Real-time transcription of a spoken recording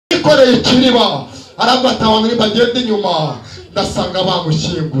yikoreye ikiriba arambata abantu bagenda inyuma ndasanga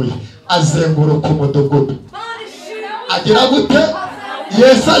bamushyinguye azenguruka umudugudu agira gute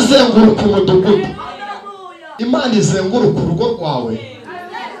Yesu azenguruka umudugudu Imana izenguruka urugo rwawe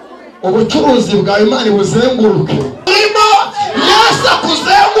ubucuruzi bwawe Imana buzenguruke urimo Yesu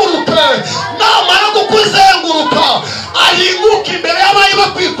akuzenguruke namara kukuzenguruka ahinguka imbere y'abari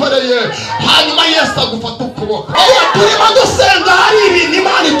bakwikoreye hanyuma Yesu agufata ukuboko aho turimo dusenga hari ibintu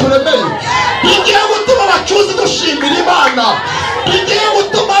Imana ituremeye bigiye gutuma abacuruzi dushimira Imana bigiye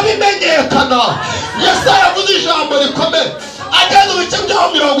gutuma bimenyekana Yesu yavuze ijambo rikomeye ageze mu bice byaho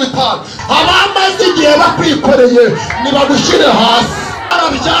 50 abamaze igihe bakwikoreye nibagushyire hasi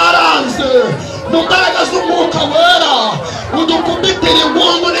byaranze mu mbaraga z'umwuka wera udukubitira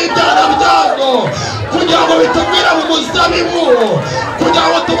ingungu n'ibyana byago kugira ngo bitugwira mu muzabibu kugira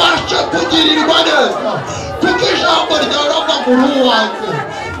ngo tubashe kugirirwa neza kuko ijambo ryawe rava mu ruwanjye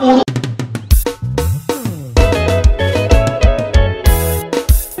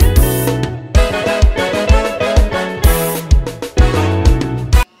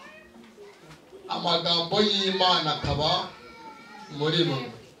amagambo y'Imana akaba muri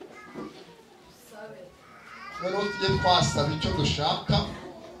mwe rero tujye twasaba icyo dushaka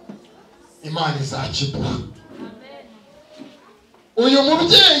Imana izakiduha uyu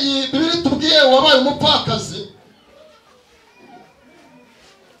mubyeyi Bibiliya tubwiye wabaye umupfakazi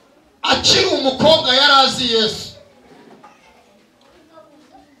akiri umukobwa yari azi Yesu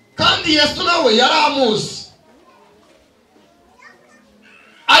kandi Yesu nawe yari amuzi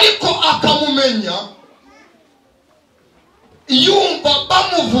ariko akamumenya yumva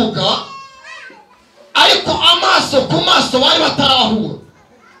bamuvuga ariko amaso ku maso bari batarahura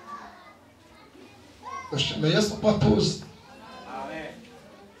bashimye Yesu patuzi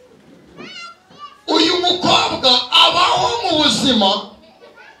uyu mukobwa abaho mu buzima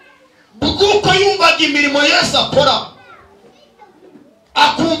bw'uko yumvaga imirimo Yesu akora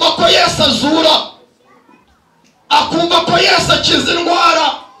akumva ko Yesu azura akumva ko Yesu akiza indwara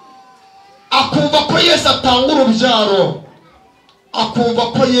akumva ko Yesu atanga urubyaro akumva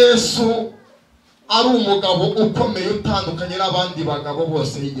ko Yesu ari umugabo ukomeye utandukanye n'abandi bagabo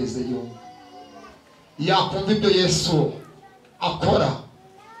bose yigeze yumva yakumva ibyo Yesu akora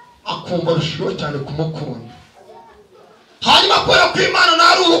akumva rushiho cyane kumukunda hanyuma kubera ko Imana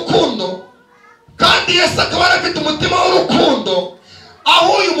nari urukundo kandi Yesu akaba afite umutima w'urukundo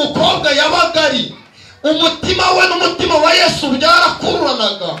aho uyu mukobwa yabaga ari umutima we n'umutima wa Yesu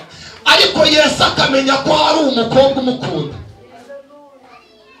byarakururanaga ariko Yesu akamenya ko ari umukobwa umukunda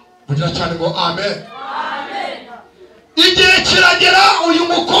kugira cyane ngo amen igihe kiragera uyu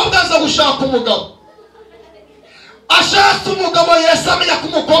mukobwa aza gushaka umugabo ashatse umugabo Yesu amenya ko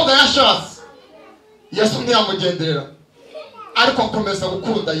umukobwa yashatse Yesu ntiyamugenderera ariko akomeza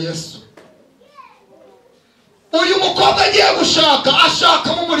gukunda Yesu uyu mukobwa agiye gushaka ashaka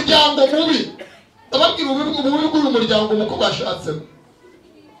mu muryango mubi ababwira ububi bw'uyu muryango umukobwa yashatsemo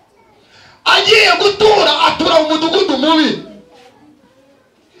agiye gutura atura mu mudugudu mubi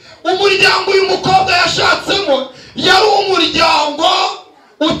umuryango uyu mukobwa yashatsemo yari umuryango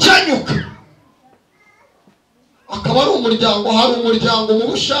ucyanyuka akaba ari umuryango hari umuryango mu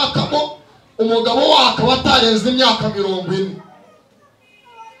ushakamo umugabo wakaba atarenze imyaka 40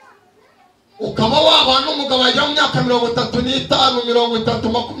 ukaba wabana n'umugabo ajya mu myaka 35 30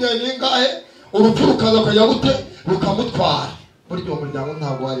 20 n'ingahe urupfu rukaza kujya gute rukamutwara muri uwo muryango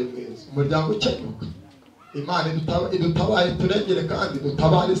ntabwo wari mwiza umuryango ucyanyuka Imana idutabare turengere kandi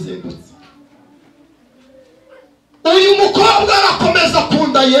dutabare zindutse uyu mukobwa arakomeza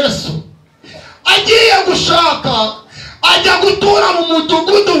kunda Yesu agiye gushaka ajya gutura mu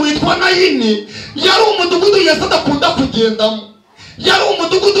mudugudu witwa Nayini yari umudugudu Yesu adakunda kugendamo yari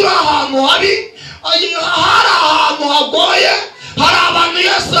umudugudu uri ahantu habi hari ahantu hagoye hari abantu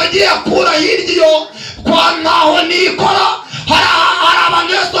Yesu agiye akura hirya kwa ntaho nikora hari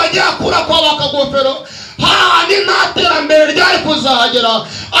abantu Yesu agiye akura kwa bakagofero hari n'iterambere ryari kuzahagera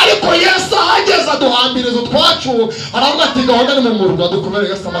ariko Yesu ahageze aduhambiriza utwacu aravuga ati gahunda ni mu murwa dukomere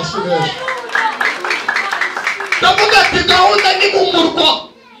Yesu amashyi ndavuga ati gahunda ni mu murwa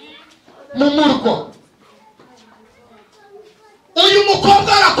uyu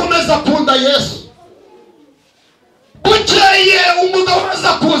mukobwa arakomeza kunda Yesu bukeye umugabo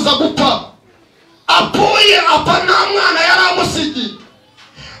aza kuza gupfa apfuye apfa nta mwana yari amusigiye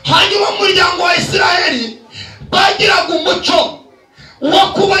hanyuma umuryango wa Isiraheli bagiraga umuco wo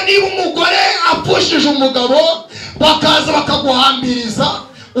kuba niba umugore apfushije umugabo bakaza bakaguhambiriza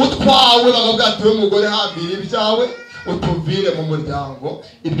utwawe bakavuga ati we mugore hambira ibyawe utuvire mu muryango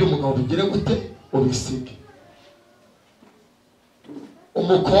ibyo umugabo bigire gute ubisige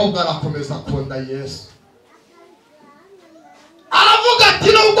umukobwa arakomeza akunda Yesu, aravuga ati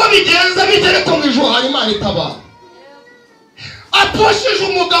nubwo bigenze bigere ko mu ijuru hari Imana itabara. Apfushije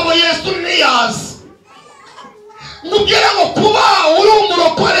umugabo Yesu ntiyazi. Mubwire ngo kuba uri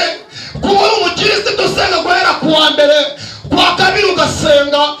umurokore, kuba uri umukirisitu usenga guhera ku wa mbere, ku wa kabiri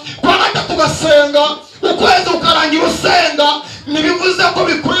ugasenga, ku wa gatatu ugasenga, ukwezi ukarangira usenga, ntibivuze ko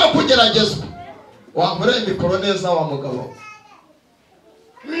bikwiye kugeragezwa. Wamureye mikoro neza wa mugabo.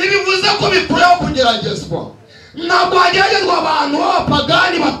 Ntibivuze ko bikwiye kugeragezwa. Ntabwo hageragezwa abantu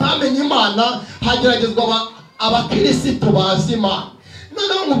b'abapagani batamenye Imana, hageragezwa abakirisitu bazi Imana.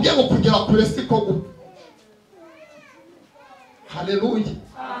 Noneho mubwiye ngo kugera kure siko gupfa. Haleluya.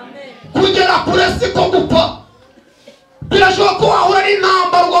 Amen. Kugera kure siko gupfa. Birashoboka ko wahura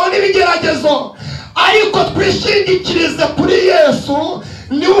n'intambara n'ibigeragezo, ariko twishingikirize kuri Yesu.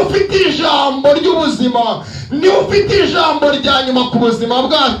 Niwe ufite ijambo ry'ubuzima, niwe ufite ijambo rya nyuma ku buzima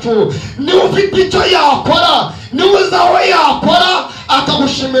bwacu, niwe ufite icyo yakora, niwe uzi aho yakora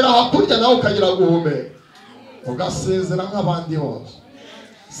akagushimira hakurya nawe ukagira guhumeka ugasezera nk'abandi bose.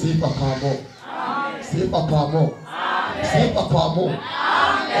 Sifa kwamo, sifa kwamo, sifa kwamo.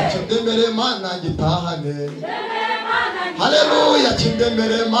 Akindemere Mana ngitahane. Haleluya.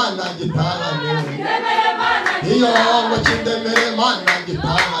 Kindemere Mana ngitahane. Iyo ngo kindemere Mana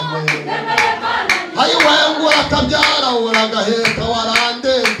ngitahane. Hayi wangu akabyara uragaheka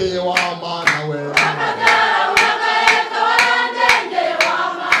warandende wa Mana we.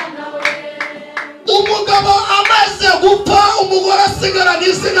 Umugabo amaze gupfa, umugore asigara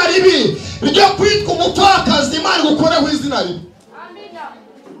n'izina ribi ryo kwitwa umupfakazi. Imana gukoreho izina ribi.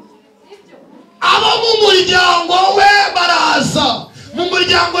 Abo mu muryango we baraza, mu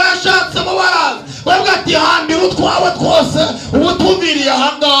muryango yashatsemo baraza, bavuga ati hambira utwawe twose ubu tumviriye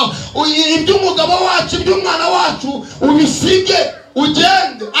ahangaha, iby'umugabo wacu iby'umwana wacu ubisige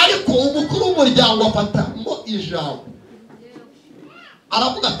ugende. Ariko umukuru w'umuryango afatamo ijambo,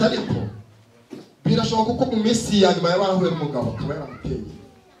 aravuga ati ariko birashoboka ko mu minsi ya nyuma yabarahuye n'umugabo akaba yaramuteye.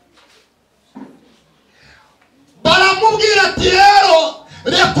 Baramubwira ati rero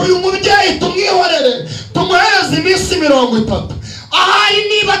reka uyu mubyeyi tumwihorere, tumuhereze iminsi 30. Ahari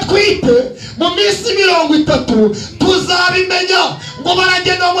niba twite mu minsi 30 tuzabimenya. Ngo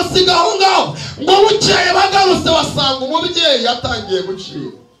baragenda bamusiga aho ngaho, ngo bukeye bagarutse basanga umubyeyi yatangiye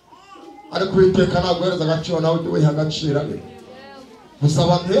gucira. Ariko Uwiteka ntabwo yohereza agaciro, nawe ujye wiha agaciro. Gusa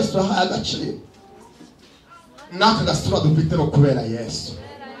abantu Yesu yahaye agaciro. N'aka gasura dufite no kubera Yesu.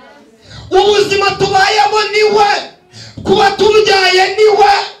 Ubuzima tubayemo niwe, kuba tubyaye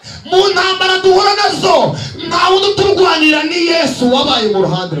niwe, mu ntambara duhura nazo ntawe uturwanira ni Yesu wabaye mu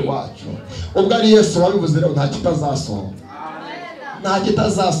ruhande rwacu. Ubwo ari Yesu wabivuze rero nta kitazasohora, nta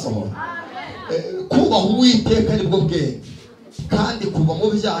kitazasohora. Kubaha Uwiteka nibwo bwenge, kandi kuva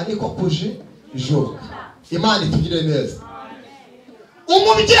mu byaha niko kuje ijoro. Imana itugire neza.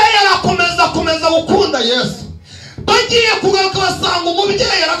 Umubyeyi arakomeza gukunda Yesu. Bagiye kugaruka basanga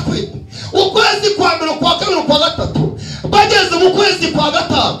umubyeyi aratwite. Ukwezi kwa mbere, kwa kabiri, kwa gatatu, bageze mu kwezi kwa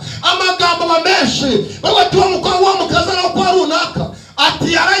gatanu, amagambo menshi bagatuwa wa mukazana kwa runaka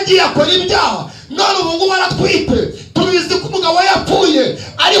ati yaragiye akora ibyaha, none ubu ngubu aratwite. Tubizi ko umugabo yapfuye,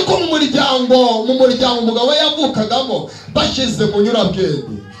 ariko mu muryango umugabo yavukagamo bashize mu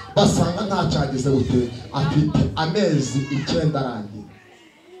nyurabwenge basanga nta cyagize gute, afite amezi 9 arangiye.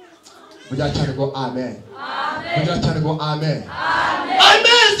 Kugira cyane ngo amen. Kugira cyane ngo amen.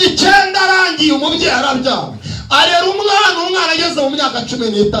 Amezi 9 arangiye umubyeyi arabyara, arera umwana ageze mu myaka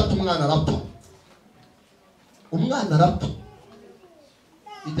 13 umwana arapfa. Umwana arapfa.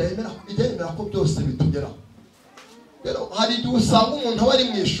 Idemera ko byose bitugeraho. Rero hari igihe usanga umuntu ari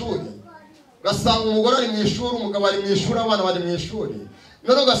mu ishuri, gasanga umugore ari mu ishuri, umugabo ari mu ishuri, abana bari mu ishuri,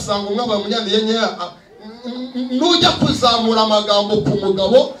 none gasanga umwe aba munyandiye nujya kuzamura amagambo ku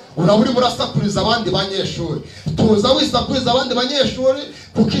mugabo uraburi murasakuriza abandi banyeshuri. Tuza wisakuriza abandi banyeshuri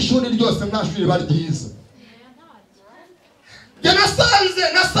kuko ishuri ryose nta shuri baryiza.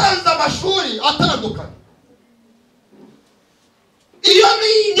 Nasanze amashuri atandukanye. Iyo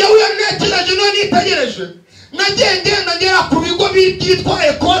njyewe nekereje no nitegereje, nagiye ngenda ngera ku bigo byitwa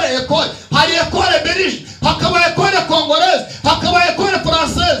ekole. Hari ekole belge, hakaba ekole congolaise, hakaba ekole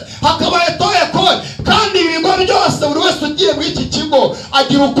française, hakaba ekole. Kandi ibigo byose buri wese ugiye muri iki kigo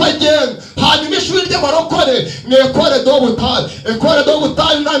agira uko agenda. Hanyuma ishuri ry'abarokore ni ekole do butari. Ekole do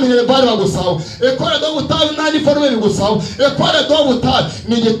butari nta minervari bagusaba, ekole do butari nta niforume bigusaba, ekole do butari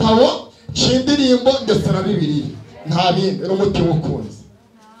ni igitabo cy'indirimbo ndetse na Bibiliya, nta bindi, n'umutima ukunze.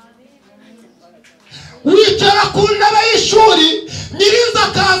 wicara ku ntebe y'ishuri, nyiriza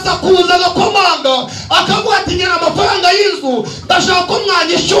akaza kuza agakomanga akavuga ati nyina amafaranga y'inzu ndashaka ko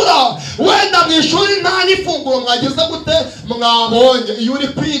mwanyishyura, wenda mu ishuri nta n'ifunguro mwagize gute mwabonye. Iyo uri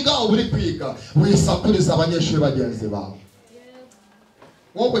kwiga uba uri kwiga, wisakuriza abanyeshuri bagenzi bawe.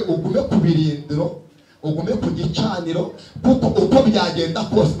 Wowe ugume ku birindiro, ugume ku gicaniro, kuko uko byagenda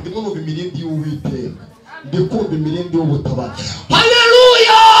kose ndimo numva imirindi y'Uwiteka, ndi kumva imirindi y'ubutabazi.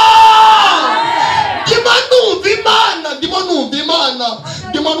 Haleluya!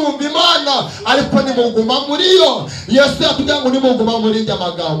 ndimo numva Imana, ariko nimuguma muri yo. Yesu yatubwiye ngo nimuguma muri njye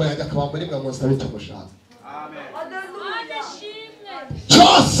amagambo yanjye akaba muri mwe, musabe icyo mushaka,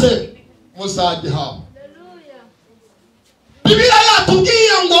 cyose muzagihabwa. Bibiliya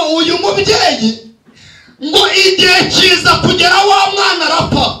yatubwiye ngo uyu mubyeyi ngo igihe kiza kugera wa mwana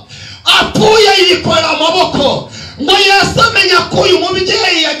arapfa, apfuye yikorera amaboko, ngo Yesu amenya ko uyu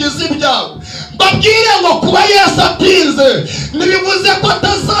mubyeyi yagize ibyago. Babwire ngo kuba Yesu atinze ntibivuze ko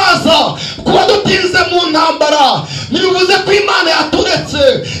atazaza, kuba dutinze mu ntambara ntibivuze ko Imana yaturetse.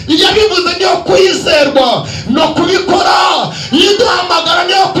 Iyo bivuze niyo kwizerwa no kubikora, yiduhamagara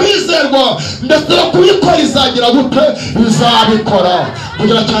niyo kwizerwa, ndetse no kubikora izagira gute, izabikora.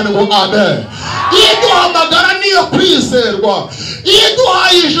 Kugira cyane ngo amen. Yiduhamagara niyo kwizerwa,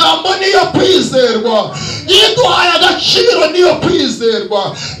 yiduhaye ijambo niyo kwizerwa, yiduhaye agaciro niyo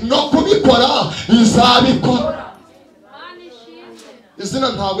kwizerwa, no kubikora izabikora. Izina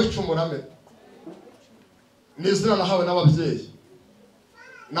ntabwo icumurame, ni izina nahawe n'ababyeyi.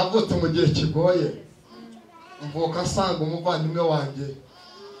 Navutse mu gihe kigoye, mvuka nsanga umuvandimwe wanjye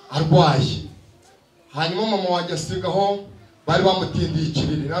arwaye, hanyuma mama wanjye asigaho, bari bamutindiye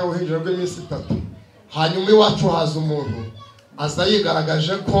ikiriri, nari uruhinja rw'iminsi 3. Hanyuma iwacu haza umuntu aza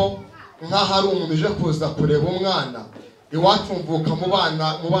yigaragaje ko nk'aho ari umuntu uje kuza kureba umwana. Iwacu mvuka mu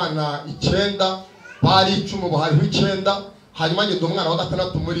bana 9, bari 10 ubu hariho 9. Hanyuma ngenda umwana wa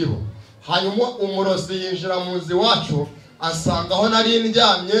 6 muri bo. Hanyuma umurozi yinjira mu nzu iwacu, asanga aho nari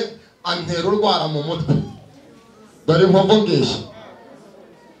ndyamye, antera urwara mu mutwe. Dore inkovu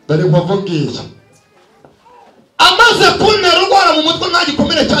ngiye, amaze kuntera urwara mu mutwe nta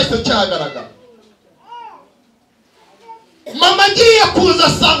gikomere cyahise cyagaragara. Mama ngiye kuza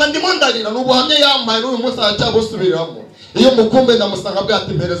asanga ndimo ndarira, n'ubuhamya yampaye n'uyu munsi aracyabusubiramo. Iyo mukumbe ndamusanga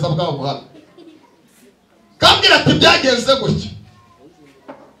bwati mpereza bwa buhamya, kambwira ati byagenze gutya.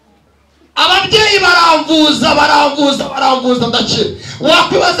 Ababyeyi baramvuza ndakira.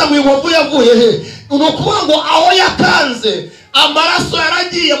 Wakwibaza ngo inkovu yavuye he? Ni ukuvuga ngo aho yakanze amaraso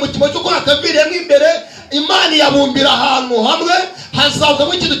yaragiye mu kimo cy'uko akaviriyemo imbere. Imana yabumbira ahantu hamwe,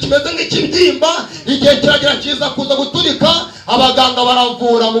 hazavamo ikintu kimeze nk'ikibyimba. Igihe kiragera kiza kuza guturika, abaganga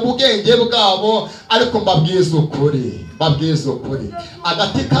baravura mu bugenge bwabo. Ariko mbabwiza ukuri,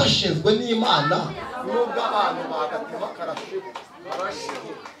 agati kashinzwe n'Imana, nubwo abantu bagatema karashira.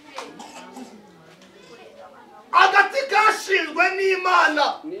 Agati kashinzwe n'Imana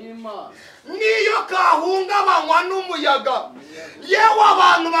niyo kahungabanywa n'umuyaga, yewe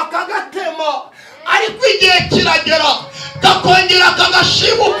abantu bakagatema, ariko igihe kiragera kakongera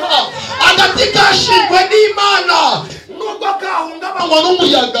kagashibuka. Agati kashinzwe n'Imana nubwo kahungabanywa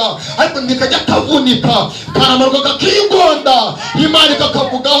n'umuyaga, ariko ntikajya kavunika, karamarwa kakigonda. Imana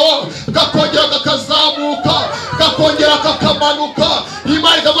ikakavugaho, kakongera kakazamuka, kakongera kakamanuka.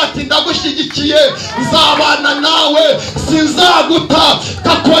 Imana ikavuga ati ndagushyigikiye, nzabana nawe, sinzaguta.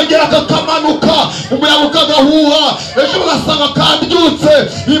 Kakongera kakamanuka, umuyaga ukagahuha, ejo bagasanga kabyutse.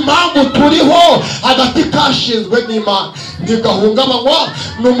 Impamvu turiho, agati kashinzwe n'Imana ntigahungabanywa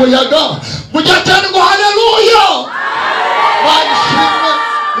n'umuyaga. Mujya cyane ngo haleluya!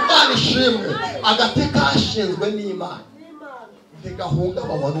 Imana ishimwe. Agati kashinzwe n'Imana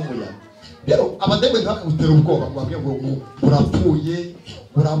ntigahungabanywa n'umuyaga. Rero abademoni bakagutera ubwoba, mwabwiye ngo urapfuye,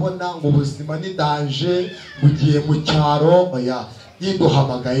 urabona ngo ubuzima ni danje, ugiye mu cyaro. Oya,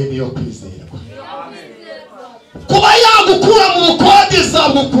 yiduhamagaye niyo kwizerwa. Kuba yagukura mu bukode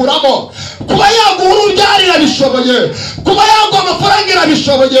izagukuramo, kuba yaguha urubyaro irabishoboye, kuba yaguha amafaranga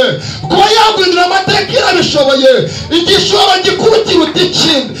irabishoboye, kuba yaguhindura amateka irabishoboye. Igishoro gikuru kiruta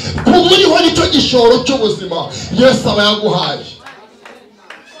ikindi, kuba uriho nicyo gishoro cy'ubuzima Yesu aba yaguhaye.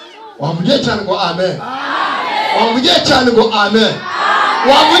 Wamugiye cyane ngo amen. Wamugiye cyane ngo amen.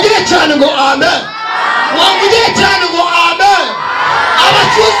 Wamugiye cyane ngo amen. Wamugiye cyane ngo amen.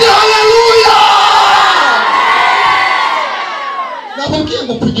 Abacuzi haleluya! Nababwiye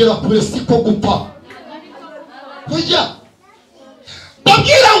ngo kugera kure siko gupfa. Kujya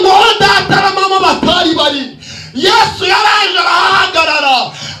babwira ngo aho data na mama batari bari, Yesu yaraje arahagarara.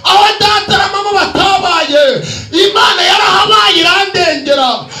 Aho data na mama batabaye, Imana yarahabaye irandengera.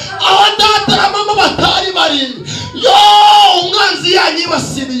 Aho data na mama bataye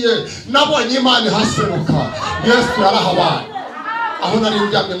nabonye Imana ihaseruka. Yesu yarahabaye. Aho nari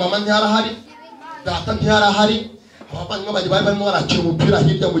ndyamye mama ntiyarahari, data ntiyarahari, abavandimwe bari barimo barakina umupira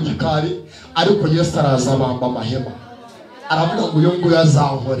hirya mu gikari, ariko Yesu araza bamba amahema. Aravuga ngo uyu nguyu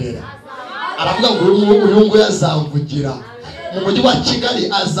azankorera, aravuga ngo uyu nguyu azamvugira, mu mujyi wa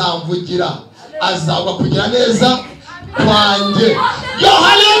Kigali azamvugira, azagwa kugira neza kwanjye. Yo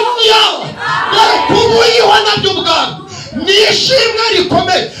haleluya! Kubuyiho nabyo ubwabo nishimwe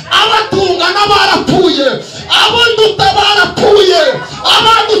rikomeye. Abatungana barapfuye, abanduta barapfuye,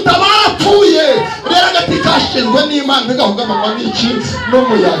 abanduta barapfuye. Rero agati kashinzwe n'Imana ntigahungabanywa n'iki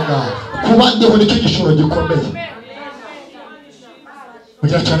n'umuyaga. Kuba ndiho nicyo gishoro gikomeye.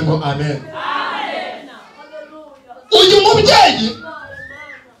 Mugira cyane ngo amen. Uyu mubyeyi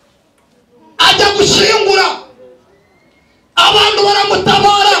ajya gushingura, abantu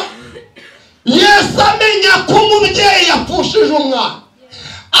baramutabara. Yesu amenya ko umubyeyi yapfushije umwana,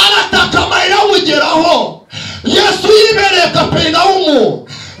 arataka amarira amugeraho. Yesu yibereye Kaperinawumu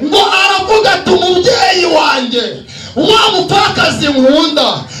ngo aravuga ati umubyeyi wanjye wa mupfakazi nkunda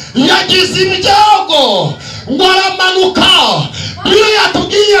yagize ibyago, ngo aramanuka. Iyo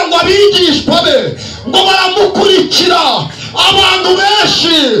yatubwiye ngo abigishwa be ngo baramukurikira, abantu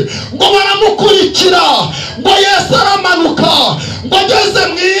benshi ngo baramukurikira, ngo Yesu aramanuka, ngo ageze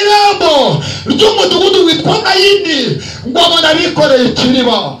mu irembo ry'umudugudu witwa Indi, ngo abona bikoreye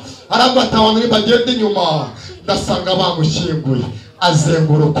ikiriba. Arabatawemo muri bagende inyuma, ndasanga bamushyinguye.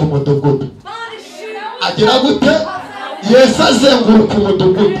 Azenguruka umudugudu. Agira gute? Yesu azenguruka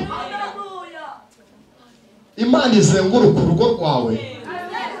umudugudu. Imana izenguruka urugo rwawe,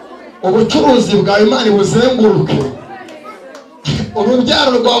 ubucuruzi bwawe Imana ibuzenguruke,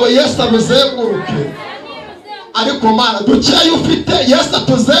 urubyaro rwawe Yesu abuzenguruke. Ariko Mana dukeya ufite Yesu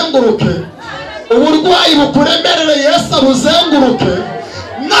atuzenguruke, uburwayi bukuremerere Yesu abuzenguruke.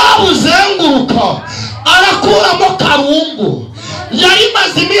 Nabuzenguruka arakuramo karumbu yari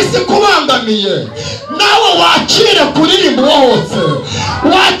maze iminsi kubangamiye. Nawe wakire kuririmba ubohotse,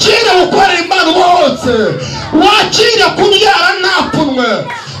 wakire gukora Imana ubohotse, wakire kubyara ntapfunwe,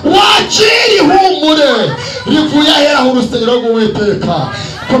 wakire ihumure rivuye ahera urusengero rw'Uwiteka.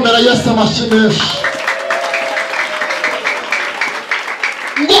 Komera Yesu amashyi menshi.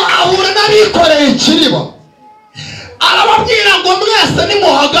 Ngo ahura n'abikoreye ikiriba, arababwira ngo mwese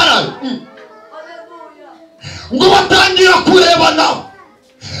nimuhagarare. Ngo batangira kurebana,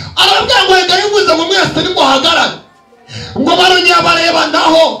 arababwira ngo reka yivuze ngo mwese nimuhagarare. Ngo barongera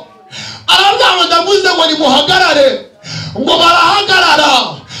barebanaho, arababwira ngo ndavuze ngo nimuhagarare. Ngo barahagarara.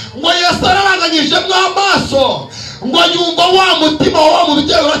 Ngo Yesu araranganyijemo amaso, ngo yumva wa mutima wa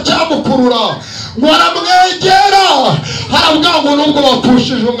mubyeyi uracyamukurura. Ngo aramwegera, arabwira ngo nubwo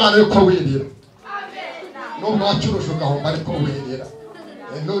bapfushije umwana ariko wirira, nubwo wacuruje ugahomba ariko wirira,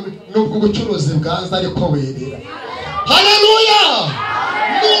 nubwo ubucuruzi bwanze ariko wirira. Haleluya!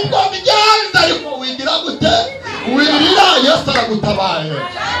 Nubwo byanze ariko wigira gute? Wirira. Yesu aragutabaye.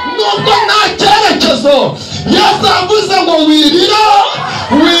 Nubwo nta cyerekezo, Yesu aravuze ngo wirira,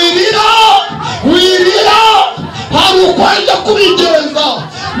 wirira, wirira. Hari uko aje kubigenza.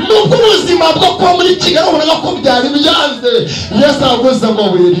 Nubwo ubuzima bwo kuba muri Kigali ubona ko byari byanze, Yesu aravuze ngo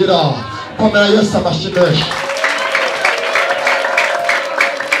wirira. Komera Yesu amashyi menshi.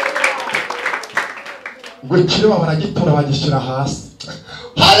 Ngo ikiriba baragitura bagishyira hasi.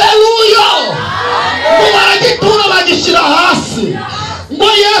 Haleluya! Ngo baragitura bagishyira hasi. Ngo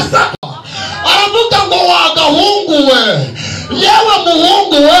Yesu aravuga ngo wagahungu we, yewe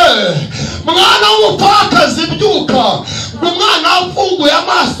muhungu we, mwana w'umupfakazi byuka. Ngo umwana afunguye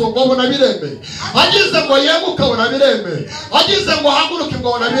amaso ngo abona biremeye, agize ngo yeme ukabona biremeye, agize ngo haguruke ngo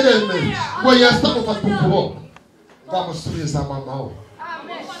abona biremeye. Ngo Yesu amufata ukuboko ngo amusubiza mama we.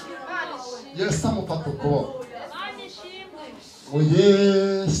 Yesu amufata ukuboko ngo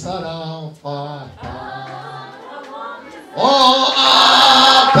Yesu aramfata,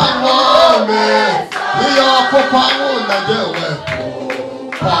 akamwome iyo kuko ankunda njyewe,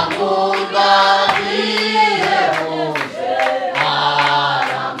 ankunda bihebuje,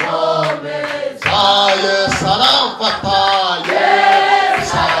 aramwomeza. Yesu aramfata,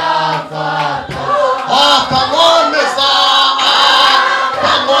 Yesu aramfata, akamwomeza,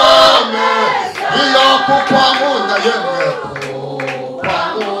 akamwomeza iyo kuko ankunda yewe, kuko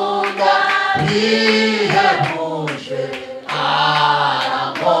ankunda bihebuje,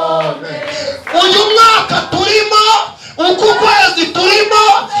 aramwomeza. Uyu mwaka turimo, uku kwezi turimo,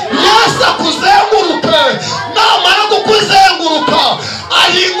 Yesu akuzenguruke. Namara kukuzenguruka,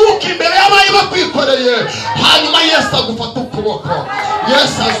 ahinguka imbere y'abari bakwikoreye, hanyuma Yesu agufata ukuboko.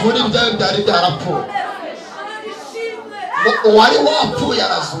 Yesu azura ibyawe byari byarapfuye. Uwari wapfuye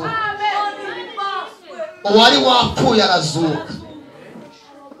arazuka. uwari wapfuye arazuka.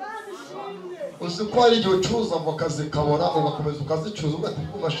 Uzi ko hari igihe ucuruza avoka zikabora ugakomeza ukazicuruza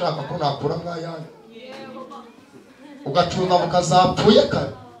ugatika ugashaka ko nakura nk'ayanyu, ugacuruza avoka zapfuye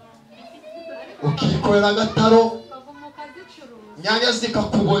kare ukikorera agataro, nyanya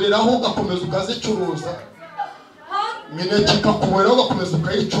zikakuboreraho ugakomeza ukazicuruza, mineke ikakuboreraho ugakomeza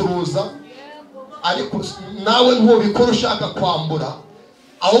ukayicuruza. Ariko nawe ntubikora ushaka kwambura,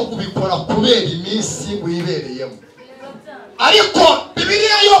 ahubwo ubikora kubera iminsi wibereyemo. Ariko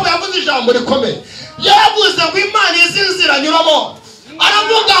Bibiliya Yobu yavuze ijambo rikomeye, yavuze ngo Imana izi inzira anyuramo.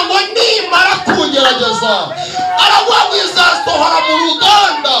 Aravuga ngo nimara kungerageza, aravuga ngo izasohora mu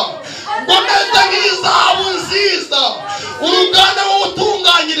ruganda ngo meze nk'izahabu nziza, uruganda rwo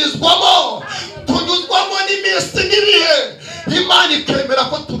gutunganyirizwamo, tunyuzwamo n'iminsi n'ibihe, Imana ikemera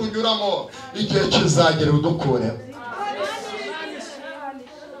ko turunyuramo, igihe kizagera udukuremo.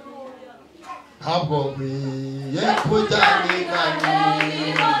 Ntabwo nkwiye kujya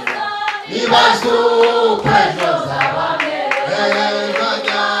nibaza uko ejo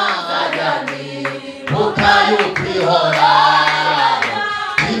zabamenya bukayo kwihora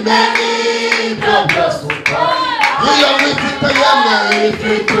imenye ibyo byose uko iyo wifite yemwe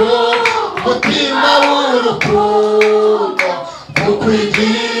ifite umutima w'urukundo kuko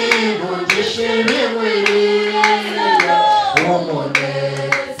igihugu gishimiriye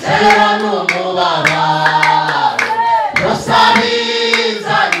umunezero n'umubabaro byose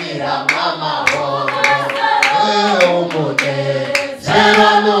bizanira amahoro. Umunezero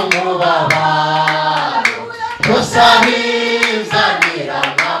n'umubabaro byose bizanira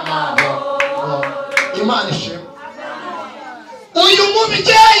amahoro. Imana ishimwe. Uyu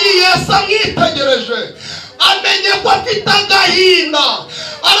mubyeyi Yesu amwitegereje amenye ko afite agahinda,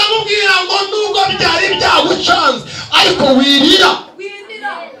 aramubwira ngo nubwo byari byagucanze ariko wirira,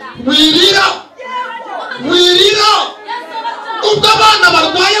 wirira, wirira. Nubwo abana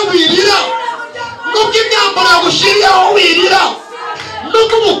barwaye wirira, nubwo imyambaro yagushiriyeho wirira,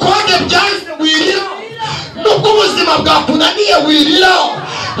 nubwo ubukonje byanze wirira, nubwo ubuzima bwakunaniye wirira.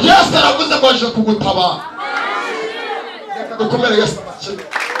 Yesu aravuze ngo aje kugutabara. Reka dukomere Yesu amashyi.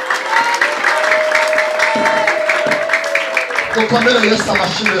 Dukomere Yesu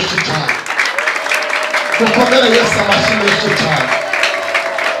amashyi menshi cyane. Dukomere Yesu amashyi menshi cyane.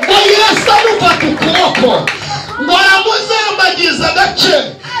 Ngo Yesu amufata ukuboko, ngo aramuzambagiza agace,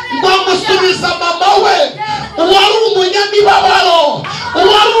 ngo amusubiza mama we uwari umunyamibabaro,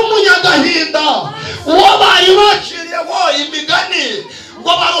 uwari umunyagahinda, uwo bari baciriyeho imigani,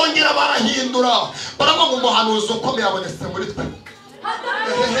 ngo barongera barahindura, baravuga ngo umuhanuzi ukomeye abonetse muri twe.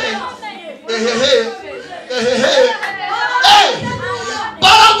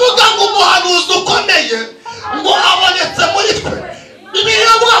 Baravuga ngo umuhanuzi ukomeye ngo abonetse muri twe. Bibiliya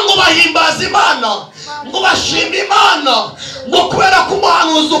iravuga ngo bahimbaza Imana, ngo bashima Imana, ngo kubera ko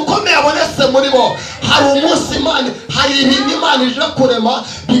umuhanuzi ukomeye abonetse muri bo. Hari umunsi Imana, hari ibintu Imana ije kurema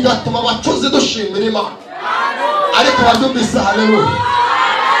bigatuma abacuzi dushimira Imana. Ariko babyumvise haleluya.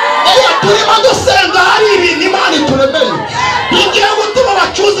 Iyo turimo dusenga hari ibintu Imana ituremeye bigiye gutuma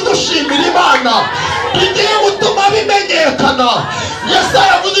abacuzi dushimira Imana, bigiye gutuma bimenyekana. Yesu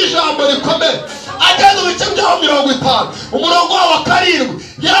yavuze ijambo rikomeye ageze mu bice byaho 50 umurongo wa 7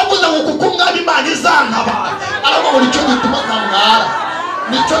 yaravuze ngo kuko umwami Imana izantabara. Aravuga ngo nicyo gituma ntamwara,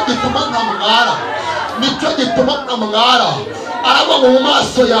 nicyo gituma ntamwara, nicyo gituma ntamwara. Aravuga ngo mu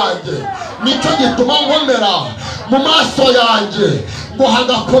maso yanjye nicyo gituma nkomera, mu maso yanjye ngo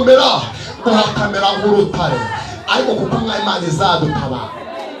hagakomera, ngo hakamera nk'urutare. Ariko kuko umwami Imana izadutabara,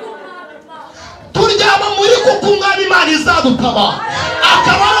 turyama muri kuko umwami Imana izadutabara.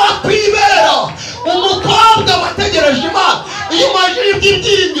 Akaba ari kwibera umukobwa wategereje Imana, iyo umaje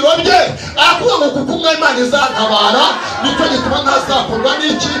iby'ibyiringiro bye aravuga ngo kuko umwami Imana izatabara, nicyo gituma ntazakorwa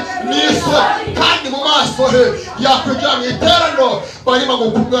n'iki n'iswe, kandi mu maso he yakwinjira mu iteraniro barimo ngo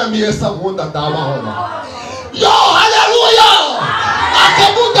kuko umwami Yesu ankunda ndabahora. Yo haleluya.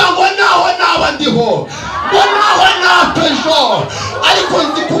 Akavuga ngo naho naba ndiho, ngo naho napejo, ariko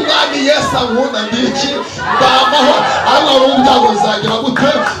ndi ku mwami Yesu ankunda ndiki ndabaho. Aba urubyago zagira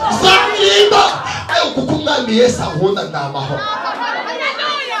gute zamwimba, ariko kuko umwami Yesu ankunda ndabaho.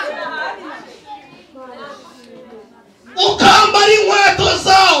 Ukambara inkweto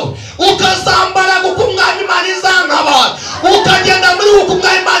zawe ukazambara kuko umwami Imana izantabara, ukagenda muri kuko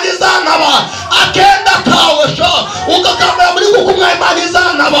umwami Imana izantabara. Akenda kawe sho ukakambara muri kuko umwami Imana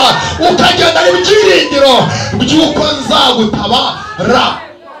izantabara, ukagenda ibyiringiro by'uko nzagutabara,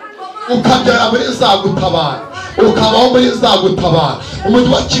 ukagera muri nzagutabara, ukabaho muri nzagutabara, umujyi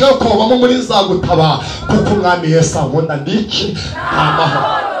wa Kigali ukabamo muri nzagutabara, kuko umwami Yesu ankunda ndiki amahoro.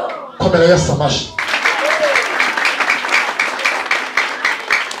 Komera Yesu amashyi.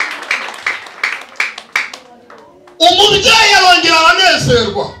 umubyeyi arongera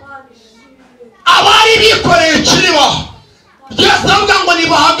aranezerwa. Abari bikoreye ikiriba Yesu avuga ngo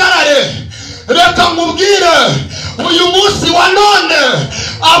nibahagarare. Reka nkubwire uyu munsi wa none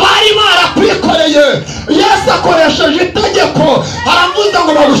abari barakwikoreye Yesu akoresheje itegeko aravuze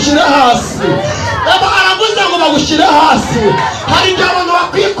ngo bagushyire hasi. Aravuze ngo bagushyire hasi. Hari igihe abantu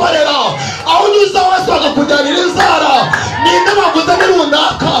bakwikorera aho unyuze wese bakakujyanira inzara ninde bavuze ni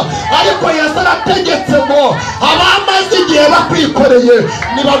runaka, ariko Yesu arategetse ngo abamaze igihe bakwikoreye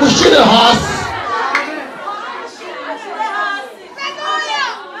nibagushyire hasi.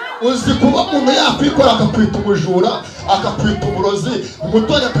 Uzi kuba umuntu yakwikora akakwita umujura, akakwita umurozi,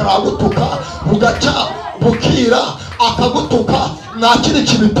 umutoni akaragutuka, bugaca bukira akagutuka, nta kindi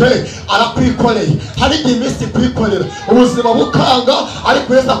kibiteye, arakwikoreye. Hari igihe iminsi kwikorera ubuzima bukanga,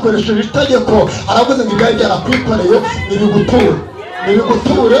 ariko Yesu akoresheje itegeko aravuze ngo ibyo yarakwikoreye nibiguture,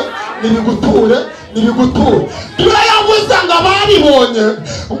 nibiguture, nibiguture, nibiguture. Turayavuze ngo ababibonye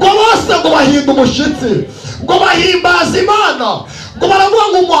ngo bose ngo bahinda umushyitsi, ngo bahimbaza Imana, ngo baravuga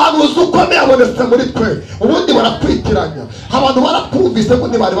ngo umuhanuzi ukomeye abonetse muri twe. Ubundi barakwitiranya, abantu barakumvise ko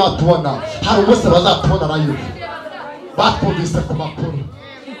ntibari batubona, hari umunsi bazatubona nayo. Batwumvise ku makuru,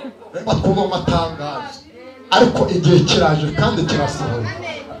 batwumva amatangazo, ariko igihe kiraje kandi kirasohoye,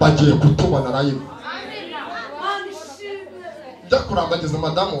 bagiye kutubona nayo. Njya kurambagiza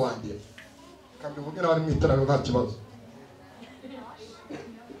madamu wanjye kambivuge n'abari mu iterano nta kibazo.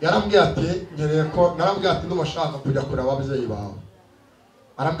 Yarambwiye ati ngereye ko narambwiye ati ndumashaka kujya kureba ababyeyi bawe.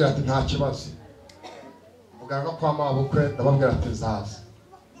 Arambwira ati nta kibazo, muganga kwa mabukwe ndababwira ati nzaza.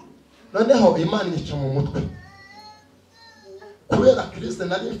 Noneho Imana yica mu mutwe kubera Kristo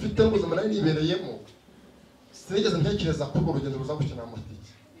nari mfite n'ubuzima nari nibereyemo, sinigeze ntekereza ko urwo rugendo ruza gukina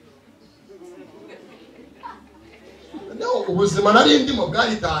amatike. Noneho ubuzima nari ndimo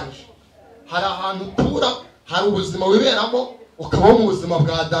bwari danje. Hari ahantu tura, hari ubuzima wiberamo ukabaho mu buzima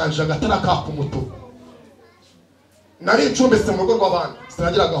bwa danje agatara kaka umutuku. Nari ncumbitse mu rugo rw'abandi,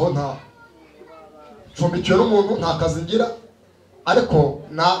 sinagiragaho nta ncumbikiwe n'umuntu, nta kazi ngira, ariko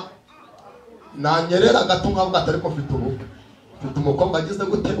nanyerera gato nkavuga ati ariko mfite ubukwe, mfite umukobwa agize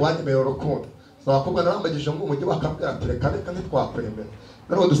gute wanyemerera urukundo. Abakobwa narambagije ngo umujyi bakambwira ati reka reka ntitwakwemera.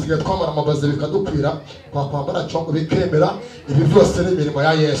 Noneho dusigaye twambara amabaze bikadukwira, twakwambara congo bikemera. Ibi byose ni imirimo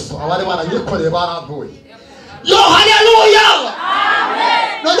ya Yesu, abari baranyikoreye barantuye. Yo haleluya,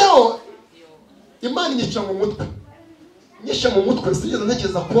 amen. Noneho Imana inyica mu mutwe, nyishe mu mutwe, sinigeze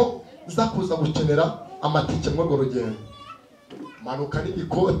ntekereza ko nzakuza gukenera amatike muri urwo rugendo. Manuka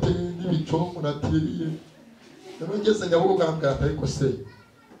n'ibikote n'ibicongo natiriye. Noneho ngeze Nyabugogo arambwira ati ariko se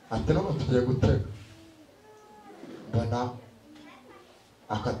ati none tugiye gutega. Mbona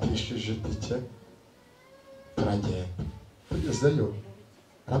akatishije itike turagenda. Tugezeyo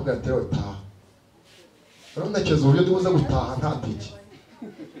arambwira ati rero taha. Noneho ntekereza uburyo ndibuze gutaha nta tike.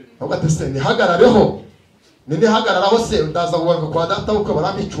 Ahubwo ati se nihagarareho, ninihagararaho se ndaza kugaruka kwa data uko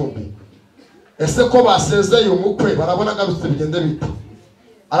barampa icumbi. Ese ko basezeye umukwe barabona agarutse bigende bite?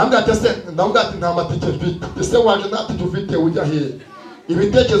 Arambwira ati se ndavuga ati nta matike mfite. Ese waje nta tike ufite ujya he?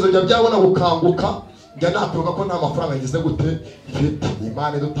 Ibitekerezo bya byabona gukanguka, njya natuka ko nta mafaranga ngize gute mfite.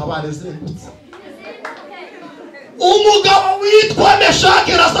 Imana dutabare zindutse. Umugabo witwa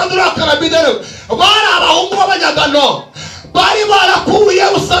Meshaki na Saduraka na Abednego bari abahungu b'abanyagano, bari barakuye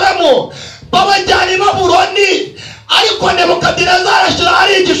Yerusalemu babajyana i Babuloni, ariko Nebukadinezari arashyira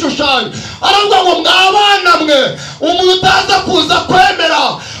hari igishushanyo aravuga ngo mwabana mwe, umuntu utaza kuza kwemera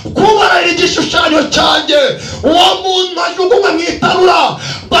kubarira igishushanyo cyanjye uwo muntu ajugunywe mu itanura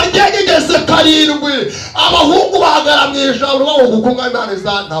baryegegeze karindwi. Abahungu bahagara mu ijambo bavuga ngo kuko Imana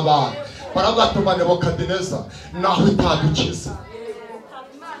izantabara. Baravuga ati Nebukadinezari naho itadukiza,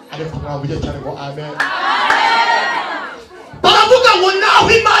 ariko mwavuge cyane ngo amen. Baravuga ngo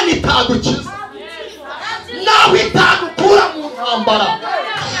naho Imana itadukiza, naho itadukura mu ntambara,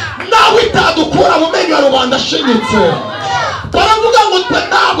 naho itadukura mu menyo ya rubanda ashinyitse, baravuga ngo twe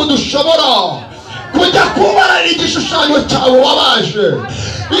ntabwo dushobora kujya kubarira igishushanyo cyawe wabaje.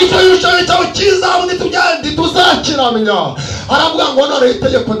 Icyo gishushanyo cyawe kizaho ntituzakiramya. Aravuga ngo none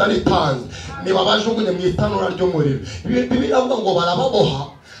itegeko ndaritanze, niba bajugunye mu itanura ry'umuriro. Bibiliya avuga ngo barababoha,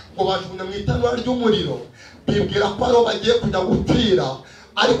 ngo bajugunye mu itanura ry'umuriro, bibwira ko ariho bagiye kujya gupfira.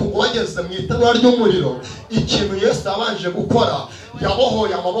 Ariko ngo bageze mu itanura ry'umuriro, ikintu Yesu yabanje gukora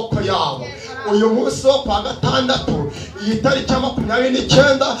yabohoye amaboko yabo. Uyu munsi wo kwa gatandatu iyi tariki ya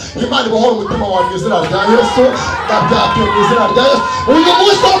 29 Imana ibohora umutima wawe mu izina rya Yesu, ndabyatuye mu izina rya Yesu. Uyu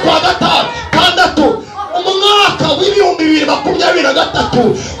munsi wo kwa gatandatu umwaka w'2023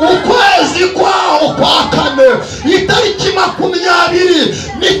 ukwezi kwaho kwa kane itariki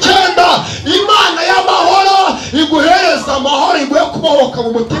 29 Imana y'amahoro iguhe kubohoka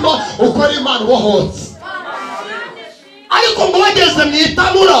mu mutima ukora Imana ubohotse. Ariko ngo bageze mu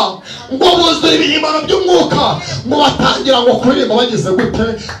itanura ngo buzure ibihimbano by'umwuka ngo batangira ngo kuririmba bageze gute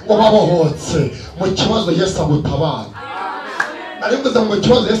ngo babohotse mu kibazo Yesu agutabara. Narivuze ngo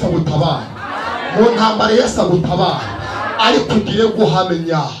kibazo Yesu agutabara, mu ntambara Yesu agutabara, ariko ugire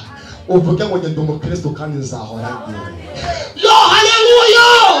guhamenya uvuge ngo ngende umukristo kandi nzahora ngiye. Yo haleluya!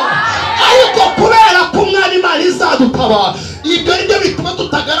 Ariko kubera ko umwami Imana izadutabara, ibyo nibyo bituma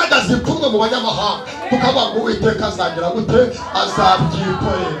tutagaragaza ipfunwe mu banyamahanga, tukavuga ngo Uwiteka azagira gute,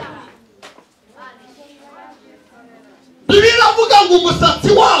 azabyikorera. Bibiliya iravuga ngo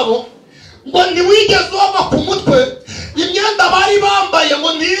umusatsi wabo ngo ntiwigeze uva ku mutwe, imyenda bari bambaye ngo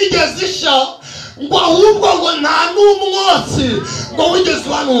ntiyigeze ishya, ngo ahubwo ngo nta n'umwotsi ngo wigeze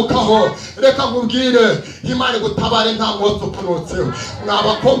uhanukaho. Reka nkubwire, Imana igutabare nta mwotsi ukunutseho. Mwa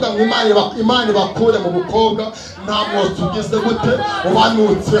bakobwa ngo Imana ibakure mu bukobwa nta mwotsi ugize gute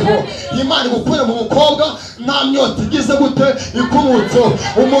ubanutseho. Imana igukure mu bukobwa nta myotsi igize gute ikunutseho.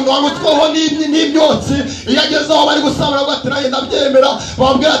 Umuntu wanutsweho n'imyotsi iyo ageze aho bari gusabana ngo ati nanjye ndabyemera,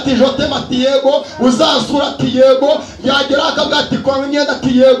 babwira ati jotema ati yego, uzansura ati yego, yagera akavuga ati kwanga imyenda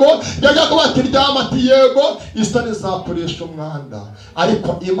ati yego, yajya kuba ati ryama ati yego, isoni zakurisha umwanda.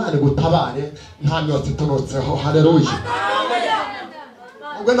 Ariko Imana igutabare nta myotsi itunutseho. Haleluya!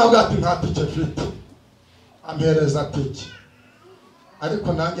 Ubwo navuga ati nta tike mfite, ampereza tike,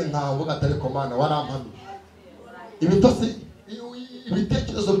 ariko nanjye ntavuga ati ariko Mana warampamije. Ibitotsi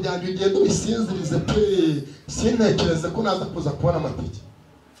ibitekerezo byanjye ugenda ubisinzirize pe, sintekereze ko naza kuza kubona amatike,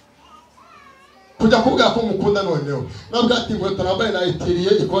 kujya kuvuga ko mukunda. Noneho navuga ati inkweto nambaye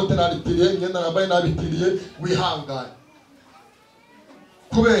nayitiriye, ikote naritiriye, imyenda nambaye nabitiriye, wihangane.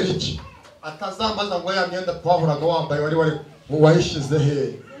 Kubera iki? Atazambaza ngo ya myenda twahuraga wambaye wari wayishize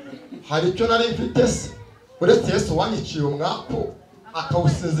he? Hari icyo nari mfite se uretse Yesu wanyiciye umwaku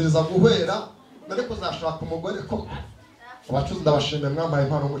akawusinziriza guhera, nari kuzashaka umugore ko abacuzi ndabashimye mwambaye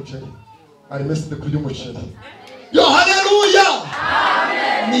impano y'umuceri, ari mesi ndi kurya umuceri. Yo haleluya!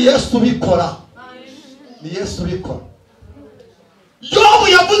 Ni Yesu ubikora, ni Yesu ubikora. Yobu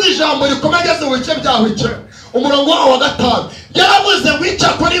yavuze ijambo rikomeye ageze mu bice byaho icyo umurongo wa 5, yaravuze ngo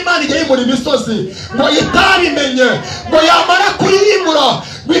icyakora Imana ijya yimura imisozi ngo itabimenye, ngo yamara kuyimura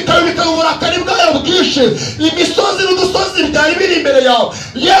bikabika uburakari bwayo bwinshi, imisozi n'udusozi byari biri imbere yawe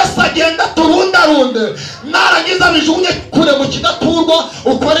Yesu agenda turundarunde, narangiza bijugunye kure mu kidaturwa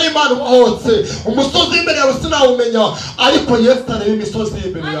ukore Imana ubohotse. Umusozi imbere yawe sinawumenya, ariko Yesu areba imisozi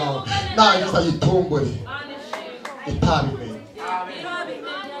imbere yawe narangiza yitumbure itabimenye.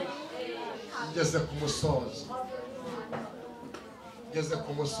 Ngeze ku musozi, ngeze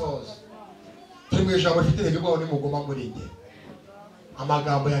ku musozi, turi mu ijambo rifite intege ubwoba nimuguma muri njye,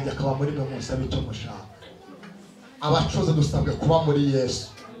 amagambo yanjye akaba muri mwe, musabe icyo mushaka. Abacuzi dusabwe kuba muri Yesu,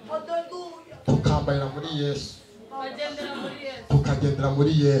 tukambarira muri Yesu, tukagendera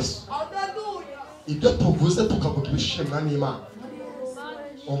muri Yesu. Ibyo tuvuze tukavuga ibishimwa n'Imana.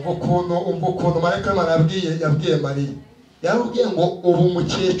 Umva ukuntu marayika w'Imana yabwiye Mariya, yarabwiye ngo ubu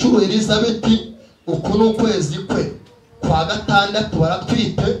umukecuru Elizabeti uku ni ukwezi kwe kwa 6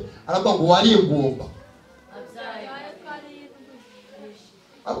 baratwite, aravuga ngo wari ingumba,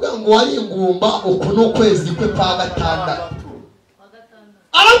 aravuga ngo wari ingumba uku ni ukwezi kwe kwa 6,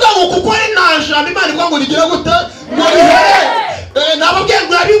 aravuga ngo kuko ari naje Imana ivuga ngo rigire gute ngo rihere. Nababwiye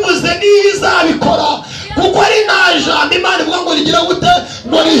ngo yabivuze n'izabikora, kuko ari naje Imana ivuga ngo rigire gute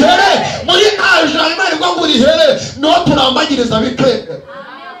ngo rihere. Muri naje Imana ivuga ngo rihere no turambagiriza bikenge.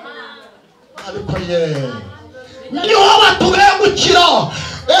 Ariko niho batubengukira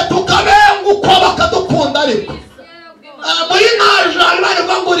tukabengukwa bakadukunda. Ariko muri naje Imana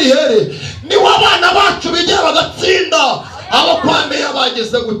ivuga ngo rihere niho abana bacu bigira bagatsinda, abo kwambeye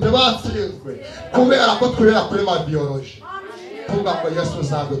bageze gute batsinzwe, kubera ko twibera kuri ma biology. Kuvuga ngo Yesu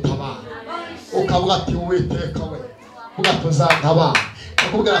azadutabara, ukavuga ati Uwiteka we kuvuga tuzantabara,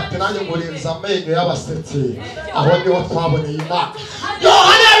 ukubwira ati nanjye ngurinze amenyo y'abasetsi, aho niho twaboneye Imana. Yo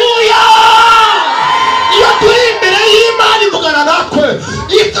haleluya! Iyo turi imbere y'Imana ivugana natwe,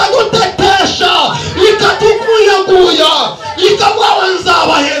 ikadutetesha, ikatuguyaguya, ikavuga ngo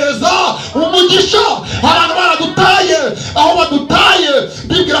nzabahereza umugisha. Abantu baradutaye, aho badutaye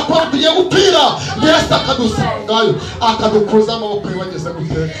bibwira ko tugiye gupira, Yesu akadusangayo akadukuza amaboko ye bageze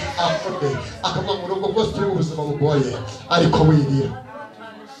gute akomeye, akavuga ngo nubwo bwose turi mu buzima bugoye ariko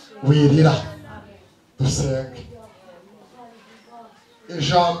wirira. Dusenge.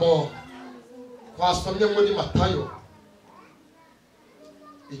 Ijambo twasomye muri Matayo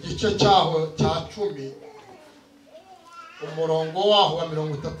igice cyaho cya 10 umurongo waho wa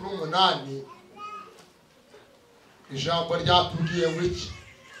 38, ijambo ryatubwiye ngo iki?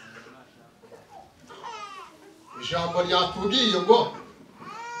 Ijambo ryatubwiye ngo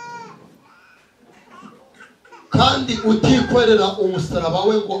kandi utikorera umusaraba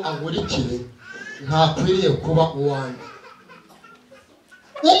we ngo ankurikire ntakwiriye kuba uwanjye.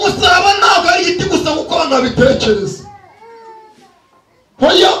 Umusaraba ntabwo ari igiti gusa kuko abantu babitekereza.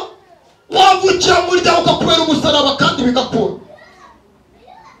 Hoya wavukira muri ryawe ukakubera umusaraba kandi bigakunda.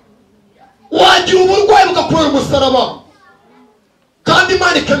 Wagira uburwayi bugakubera umusaraba kandi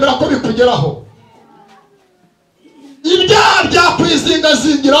Imana ikemera ko bikugeraho. Ibyaha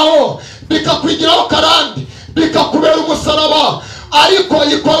byakwizingazingiraho bikakwigiraho karande bikakubera umusaraba, ariko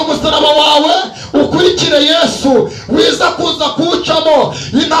ikora umusaraba wawe ukurikire Yesu, wiza kuza kuwucamo,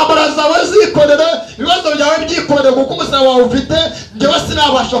 intambara zawe zikorere, ibibazo byawe byikorere, kuko umusaraba wawe ufite njyewe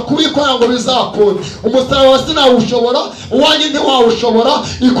sinabasha kuwikora ngo bizakunde. Umusaraba wawe sinawushobora, uwanjye ntiwawushobora.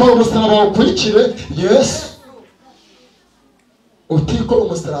 Ikora umusaraba wawe ukurikire Yesu. Utikora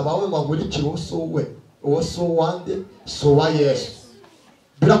umusaraba wawe ngo ankurikire uwo si uwande, si uwa Yesu.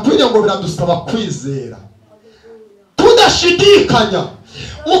 Birakwiriye ngo biradusaba kwizera tudashidikanya,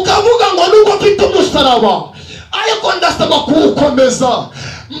 ukavuga ngo nubwo mfite umusaraba ariko ndasaba kuwukomeza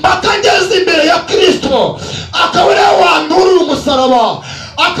mpaka ngeze imbere ya Kristo, akaba ariwe wanturira umusaraba,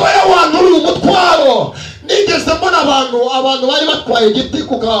 akaba ariwe wanturira umutwaro. Nigeze mbona abantu bari batwaye igiti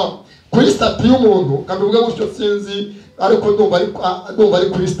kuri stati y'umuntu, kabivuga gutyo sinzi, ariko ndumva ari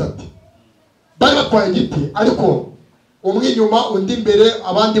kuri stati. Bari batwaye igiti ariko umwe inyuma undi imbere,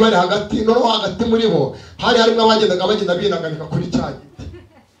 abandi bari hagati. Noneho hagati muri bo hari harimo bagenda binanganika kuri cya giti.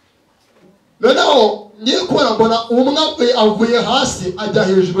 Noneho ngiye kubona mbona umwe avuye hasi ajya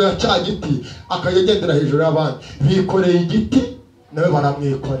hejuru ya cya giti, akagendera hejuru y'abandi. Bikoreye igiti nawe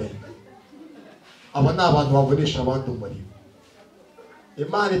baramwikorera. Aba ni abantu bavunisha abandi umurimo.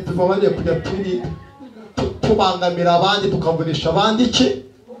 Imana itubabariye kujya tubangamira abandi tukavunisha abandi iki?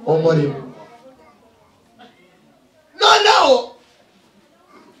 Umurimo. Noneho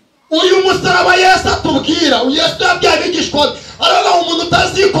uyu musaraba Yesu atubwira, Yesu yabyaye abigishwa, aravuga umuntu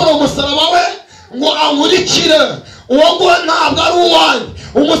utazikora umusaraba we ngo ankurikire, uwo ngo ntabwo ari uwanjye.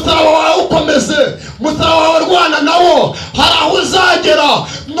 Umusaraba wawe ukomeze, umusaraba wawe rwana nawo, hari aho uzagera.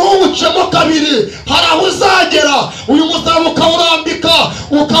 Ntuwucemo kabiri, hari aho uzagera. Uyu musaraba ukawurambika,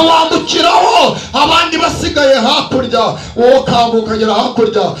 ukawambukiraho, abandi basigaye hakurya, wowe ukambuka ukagera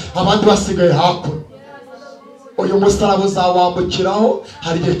hakurya, abandi basigaye hakurya. Uyu musaraba uzawambukiraho,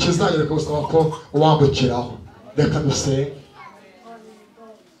 hari igihe kizagera ukabusaba ko uwambukiraho. Reka dusenge.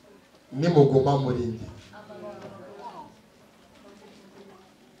 Nimuguma muri ndi,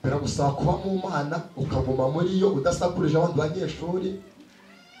 biragusaba kuba mu Mana, ukaguma muri yo, udasakurije abandi banyeshuri,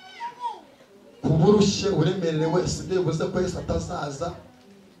 kuba urushye uremerewe. Si bivuze ko Yesu atazaza,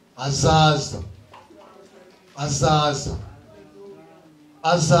 azaza.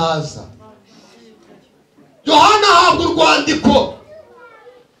 Yohana ahabwa urwandiko,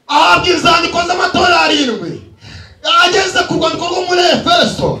 ahabwa inzandiko z'amatorero 7. Ageze ku rwandiko rwo muri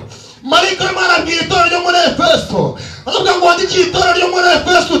Efeso, marayika w'Imana abwira itorero ryo muri Efeso, aravuga ngo wandikire itorero ryo muri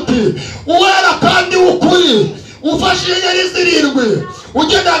Efeso uti: uwera kandi w'ukuri, ufashe inyenyeri 7,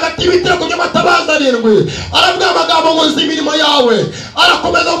 ugenda hagati y'ibitereko by'amatabaza 7. Aravuga amagambo ngo nzi imirimo yawe.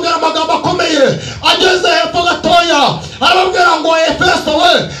 Arakomeza kubwira amagambo akomeye. Ageze hepfo gatoya arababwira ngo Efeso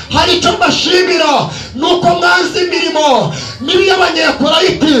we, hari icyo mbashimira, nuko mwanze imirimo mibi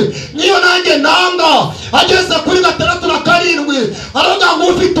y'abanyekorayiti, niyo nanjye nanga. Ageze kuri 6 aravuga ngo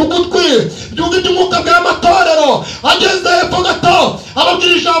ufite ugutwi byumva iby'umwuka bw'amatorero. Ageze hepfo gato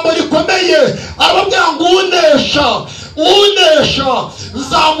ababwira ijambo rikomeye, arababwira ngo unesha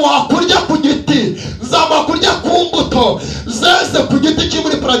nzamuha kurya ku giti, nzamuha kurya ku mbuto zeze ku giti kiri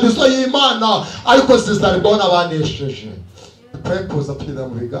muri paradiso y'Imana, ariko zizaribwaho n'abanesheje. Twe kuza tugeza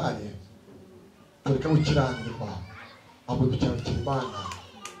mu bigare, tureke gukiranirwa, ahubwo dukiranukira Imana,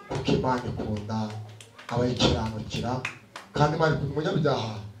 kuko Imana ikunda abayikiranukira, kandi Imana ikunda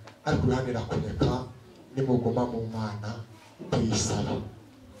umunyabyaha, ariko bihanira kureka. Nimuguma mu Mana tuyisaba.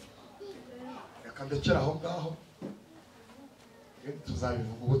 Reka ndekera aho ngaho,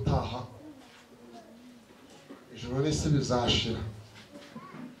 tuzabivuga ubutaha. Ijuru n'isi bizashira,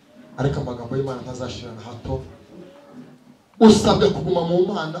 ariko amagambo y'Imana ntazashira na hato. Usabwe kuguma mu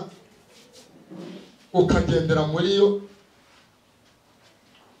Mana, ukagendera muri yo,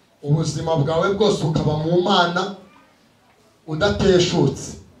 ubuzima bwawe bwose ukaba mu Mana,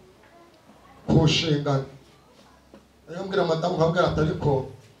 udateshutse ku nshingano. Ayambwira madamu nkabwira ati ariko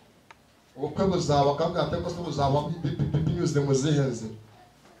ubukwe buzaba, akabwira ati ariko se buzaba binyuze mu zihe nzira?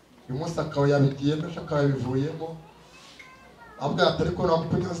 Uyu munsi akaba yabigiyemo, akaba yabivuyemo, abwa ati ariko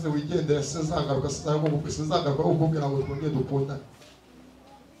namukunyaze wigendera sizagaruka sizagaruka ukubwira ngo twongeye dukundane.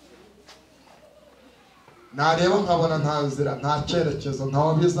 Nareba nkabona nta nzira nta cyerekezo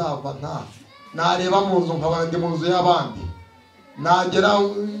ntaho bizava nareba mu nzu nkabona ndi mu nzu y'abandi, nagera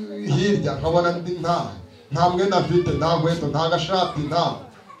hirya nkabona ndi nta mwenda mfite nta nkweto nta gashati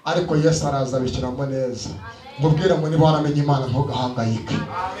ariko Yesu araza abishyiramo neza. Mubwire ngo niba waramenye Imana ntugahangayike.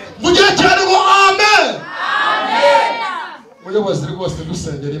 Mugire cyane ngo amen. Amen. Muyobozi rwose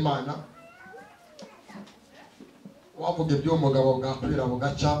dusengera Imana. Wavuga iby'umugabo bwakwira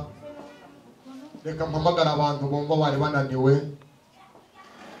bugacya. Reka mpamagara abantu bumva bari bananiwe,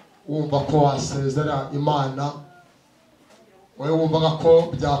 wumva ko wasezera Imana, wowe wumvaga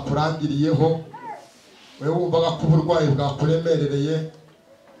ko byakurangiriyeho, wowe wumvaga ko uburwayi bwakuremerereye,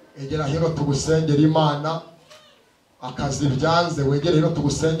 egera hino tugusengera Imana. Akazi byanze wegera hino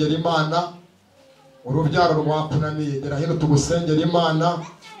tugusengera Imana. Urubyaro rwakunaniye egera hino tugusengera Imana.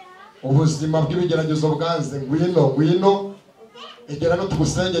 Ubuzima bw'ibigeragezo bwanze ngwino egera hino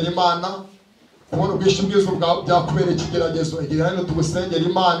tugusengera Imana. Kubona ubwishyu bwiza byakubereye ikigeragezo egera hino tugusengera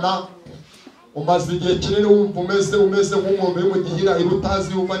Imana. Umaze igihe kinini wumva umeze nk'umuntu uri mu gihirahiro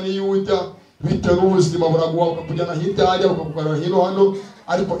utazi yumva n'iyo ujya, bitewe n'ubuzima buraguha ukakujyana hirya hajya ukakugarura hino hano,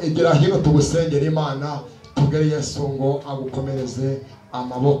 ariko egera hino tugusengera Imana. Tubwire Yesu ngo agukomereze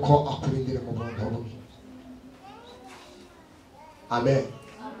amaboko akurindire mu buntu bwe. Amen.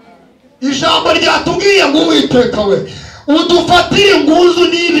 Ijambo ryatubwiye ngo Uwiteka we udufatire ingunzu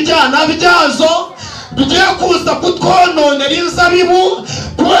n'ibyana byazo bigiye kuza kutwononera inzabibu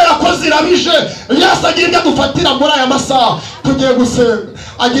kubera ko zirabije. Yesu agira ibyo adufatira muri aya masaha tugiye gusenga.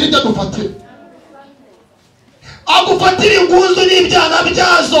 Agira ibyo adufatira, agufatira ingunzu n'ibyana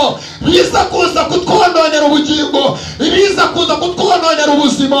byazo biza kuza kutwononera ubugingo, ibiza kuza kutwononera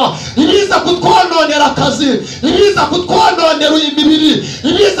ubuzima, ibiza kutwononera akazi, ibiza kutwononera imibiri,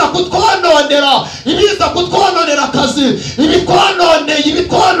 ibiza kutwononera akazi, ibitwononeye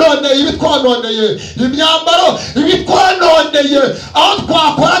imyambaro, ibitwononeye aho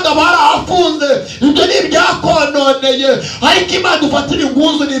twakoraga barahafunze, ibyo ni ibyakononeye. Ariko Imana dufatira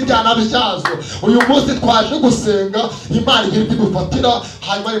ingunzu n'ibyana byazo. Uyu munsi twaje gusenga Imana igira ibyo idufatira,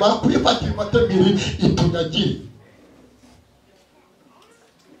 hanyuma nimara kuyifatira imatemiri itunyagire.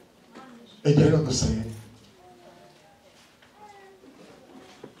 Egera rero dusenge.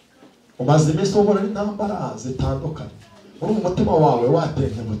 Umaze iminsi ubona n'intambara zitandukanye, uri mu mutima wawe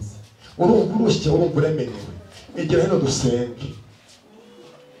watentebutse, urumva urushye, urumva uremerewe. Egera rero dusenge.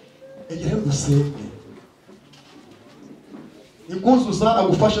 Ingunzu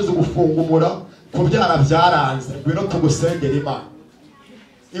zaragufashe zigufungumura, kubyara byaranze, ngwino tugusengera Imana.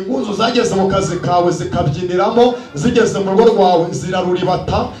 Ingunzu zageze mu kazi kawe zikabyiniramo, zigeze mu rugo rwawe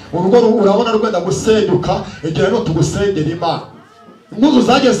ziraruribata, urugo urabona rwenda gusenyuka, egera rero tugusengera Imana. Ingunzu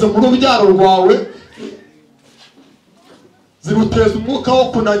zageze mu rubyaro rwawe ziruteza umwuka wo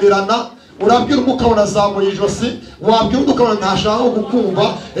kunanirana, urabwira umwuka unazamuye ijosi, wabwira undi ukabona ntashaka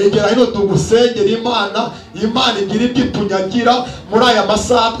kukumva. Egera hino tugusengera Imana. Imana igira ibyo itunyagira muri aya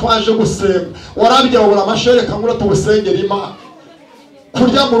masaha twaje gusenga. Warabye wabura amashereka ngura tugusengera Imana.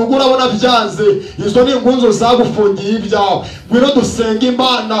 Kurya mu rugo urabona byanze, izo ni ingunzu zagufungiye ibyawe. Ngwino dusenga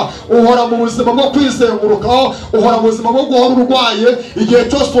Imana. Uhora mu buzima bwo kwizengurukaho, uhora mu buzima bwo guhora urwaye, igihe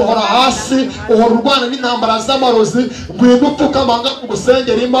cyose uhora hasi, uhora urwana n'intambara z'amarozi. Ngwino upfukamanga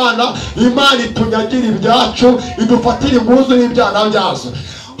tugusengera Imana. Imana itunyagira ibyacu, idufatira ingunzu n'ibyana byazo.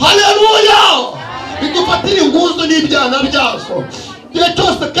 Haleluya! Idufatira ingunzu n'ibyana byazo. Igihe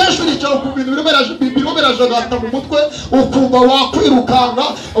cyose kenshi uricara ku bintu birimo birajagata mu mutwe, ukumva wakwirukanga,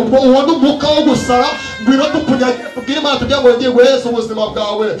 ubwo ubona umwuka wo gusara. Ngwino tukunyagire, tubwire Imana tugira ngo ngiye guheza ubuzima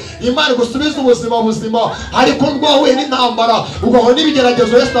bwawe. Imana igusubize ubuzima buzima. Ariko rwahuye n'intambara, ugahora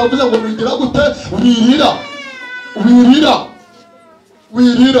n'ibigeragezo, Yesu avuze ngo wigira gute?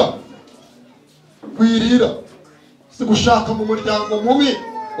 Wirira. Si gushaka mu muryango mubi,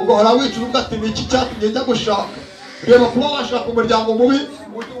 ugahora wicuza ugati ni iki cyatumye njya gushaka. Reba kuba washaka umuryango mubi,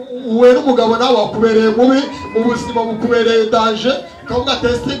 uwe n'umugabo nawe wakubereye mubi, mu buzima bukubereye danje, ukavuga ati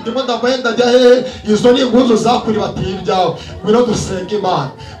ese ndimo ndavahe ndajya hehe? Izo ni ingunzu zakuribatiye ibyawe. Ngwino dusenga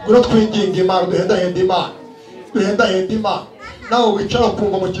Imana, ngwino twinginga Imana, duhendahenda Imana. Nawe wicara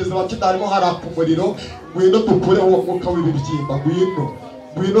ukumva mu kiziba kitarimo haraka umuriro, ngwino dukureho uwo mwuka w'ibibyimba.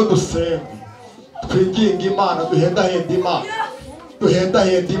 Ngwino dusenge, twinginga Imana, duhendahenda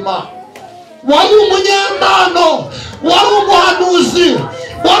Imana. Wari umunyempano, wari umuhanuzi,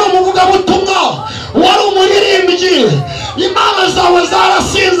 wari umuvugabutumwa, wari umuririmbyi, imana zawe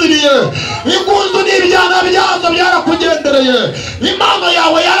zarasinziriye, ingunzu n'ibyana byazo byarakugendereye, imana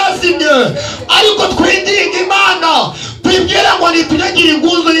yawe yarazimye. Ariko twinginga Imana, twibwire ngo nitunyagire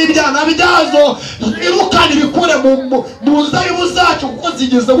ingunzu n'ibyana byazo irukane ibikure mu nzabibu zacu kuko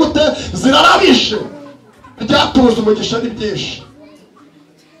zigeze gute zirarabishe. Byatubuza umugisha ni byinshi,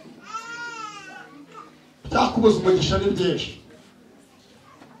 byakubuza umugisha ni byinshi,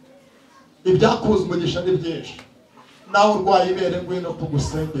 ibyakubuza umugisha ni byinshi. Nawe urwaye ibere ngwino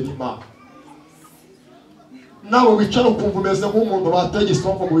tugusengera Imana. Nawe wicara ukumva umeze nk'umuntu bateye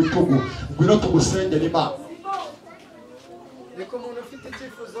isongo mu bitugu, ngwino tugusengera Imana. Niko umuntu ufite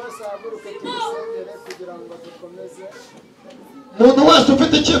icyifuzo wese ahaguruke tugusengere kugira ngo dukomeze. Umuntu wese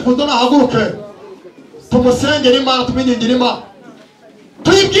ufite icyifuzo nahaguruke tumusengera Imana, tumwingingira Imana.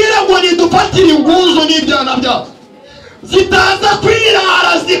 Twibwire ngo nidufatire ingunzu n'ibyana byacu zitaza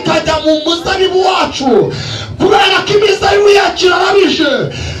kwirara zikajya mu muzabibu wacu, kubera ko imizabibu yacu irarabije.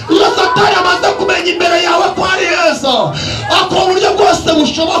 Iyo Satani amaze kumenya imbere yawe ko ari heza, akora uburyo bwose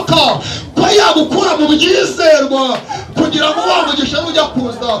bushoboka ko yagukura mu byizerwa, kugira ngo wa mugisha nujya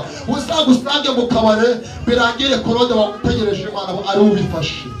kuza uzagusange mu kabare birangire korode wagutegereje Imana ari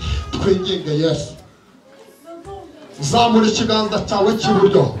ubifashe. Twinginge Yesu, zamura ikiganza cyawe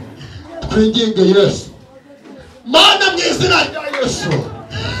cy'iburyo, twinginge Yesu. Mana mu izina rya Yesu,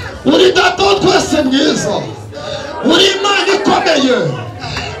 uri data wa twese mwiza, uri Imana ikomeye,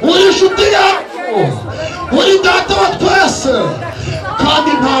 uri inshuti yacu, uri data wa twese,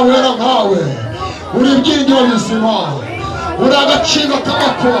 kandi ntawera nkawe. Uri ibyiringiro bizima, uri agaciro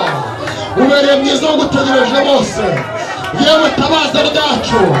k'amakuba, ubereye mwiza wo gutegereje bose. Yewe tabaza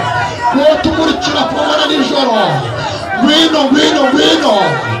ryacu, wowe tumurikira kubona nijoro, ngwino ngwino ngwino,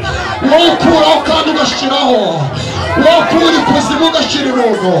 wowe ukuraho kandi ugashiraho, wowe ukura ikuzimu ugashyira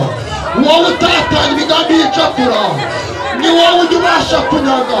ibuntu, wowe utatanga imigambi y'icakura, ni wowe ujya ubasha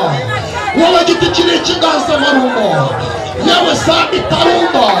kunyaga, wowe giti kiri ikiganzamarumbo, yewe samba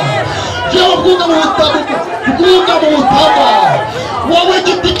itarumba, yewe bwuga mu butama, wowe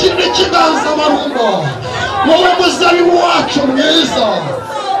giti kiri ikiganzamarumbo, wowe muzabibu wacu mwiza,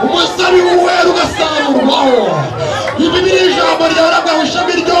 umuzabibu wera ugasarurwaho. Ibi biri ijambo ryarabwaho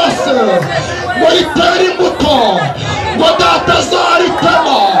ishami ryose ngo ritere imbuto, ngo data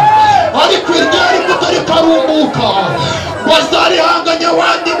azaritema, ariko iryera imbuto rikarumbuka, ngo azarihanganye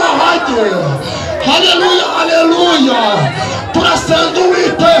abandi mahage. Haleluya, haleluya. Turasenze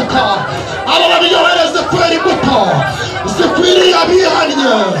Uwiteka, aba babyohereze kwera imbuto zikwiriye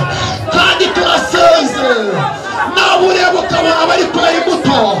abihannye, kandi turasenze nawe ureba ukabona bari kwera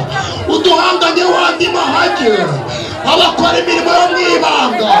imbuto, uduhanganye wandi mahage, abakora imirimo yo mu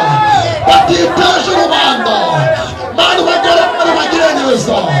ibanga batiteje rubanda. Mana ubagore bagire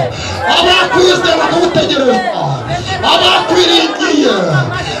neza, abakwizeye bakagutegereza, abakwiringiye,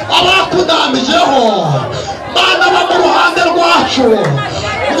 abakunamijeho, Mana ba mu ruhande rwacu,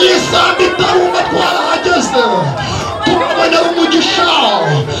 mu isambu itarumba twarahageze, tubabonera umugisha.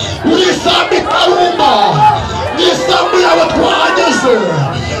 Uri isambu itarumba, mu isambu yawe twahageze,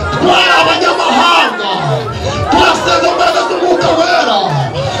 twari abanyamahanga. Turasenga imbaraga z'Umwuka Wera,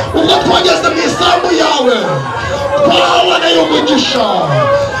 ubwo twageze mu isambu yawe twahaboneye umugisha.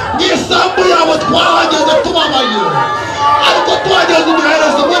 Mu isambu yawe twahageze tubabaye, ariko tuhageze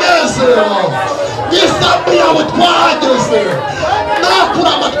uduhereza umunezero. Mu isambu yawe twahageze nta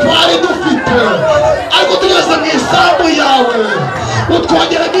kurama twari dufite, ariko tugeze mu isambu yawe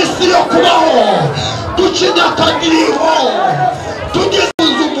utwongera iminsi yo kubaho, ducinya akagiriho,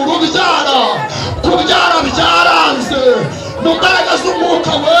 tugeze mu rubyara, kubyara byaranze. Mu mbaraga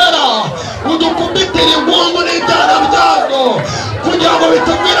z'Umwuka Wera udukumbitira ingunzu n'ibyana byazo, kugira ngo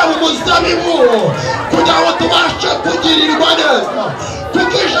bitugwire mu muzabibu, kugira ngo tubashe kugirirwa neza,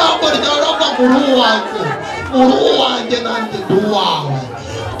 kuko ijambo ryawe ngo uri uwanjye, uri uwanjye nanjye ndi uwawe.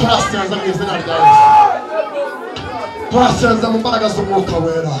 Turasenza mu izina rya Yesu, turasenza mu mbaraga z'Umwuka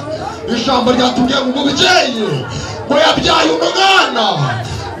Wera. Ijambo ryatubwiye ngo umubyeyi ngo yabyaye umwana,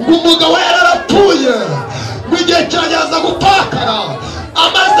 ngo umugabo yararapfuye, ngo igihe kirageze gupakara.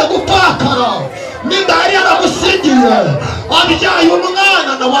 Amaze gupakara n'inda yari yaramusigiye, abyaye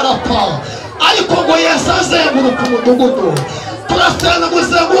umwana nawe arapfa, ariko ngo Yesu azenguruka umudugudu. Turasenga ngo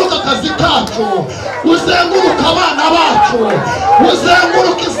uzenguruke akazi kacu, uzenguruke abana bacu,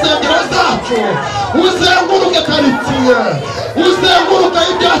 uzenguruke insengero zacu, uzenguruke karitsiye, uzenguruke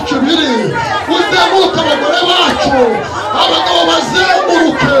ibyacu biri, uzenguruke abagore bacu, abagabo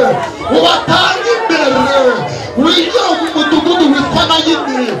bazenguruke, ubatange imbere. Winjira mu mudugudu witwa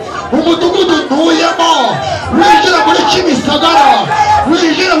Nayini, umudugudu ntuyemo, winjira muri Kimisagara,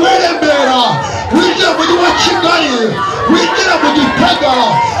 winjira muri Remera, winjira mu mujyi wa Kigali, winjira mu Gitega,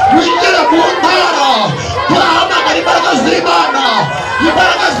 winjira mu ntara. Turahamagara imbaraga z'Imana,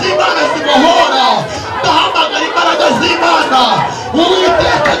 imbaraga z'Imana zibohora. Ndahamagara imbaraga z'Imana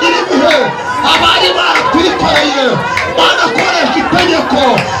Uwiteka nyir'ibihe abari baratwikoreye Mana koresha itegeko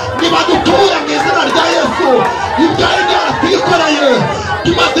nibaduture mu izina rya Yesu ibyari byaratwikoreye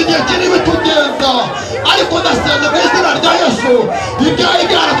tumaze igihe kinini bitugenza ariko ndasenze mu izina rya Yesu ibyari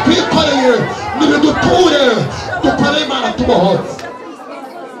byaratwikoreye nibiduture dukoreye Imana tubohotse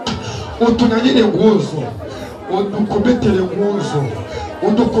utunyanyire inguzo udukubitere inguzo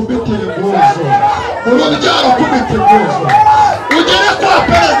udukubitere inguzo urubyaro kubita inguzo ugere kwa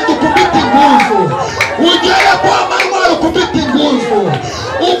perezida ukubita inguzo ugere kwa Manuel ukubita inguzo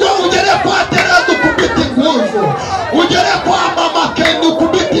ubwo ugere kwa Tereza ukubita inguzo ugere kwa Mama Kendi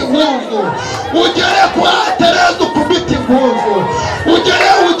ukubita inguzo ugere kwa Tereza ukubita inguzo ugere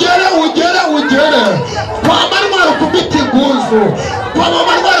kwa Manuel ukubita inguzo kwa Mama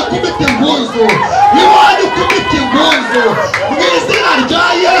Manuel ukubita inguzo iwanyu ukubita inguzo mu izina rya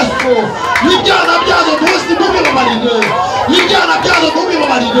Yesu ibyana byazo bose mubibabarire ibyana byazo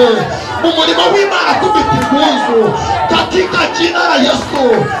mubibabarire mu murimo w'Imana kubita inguzo katika jina la Yesu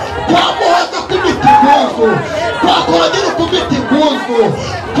kwa Muhoza kubita inguzo kwa Korodiro kubita inguzo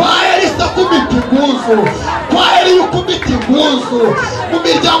kwa Elisa kubita inguzo kwa Eli kubita inguzo mu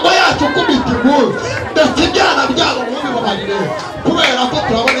miryango yacu kubita inguzo ndetse ibyana byazo mubibabarire kubera ko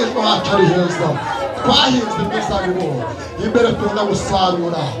turabona ejo hacu ari heza twahinze imizabibu imbere tugenda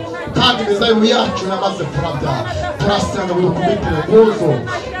gusarura kandi imizabibu yacu yamaze kurabya turasenga buri kubitira inguzo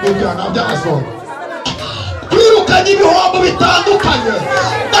n'ibyana byazo twirukanye ibihombo bitandukanye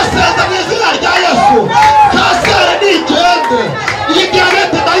ndasenga mu izina rya Yesu kanseri nigende iyi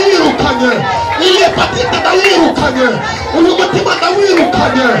diyabete ndayirukanye iyi hepatite ndayirukanye uyu mutima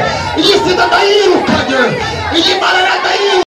ndawirukanye iyi sida ndayirukanye iyi malariya ndayirukanye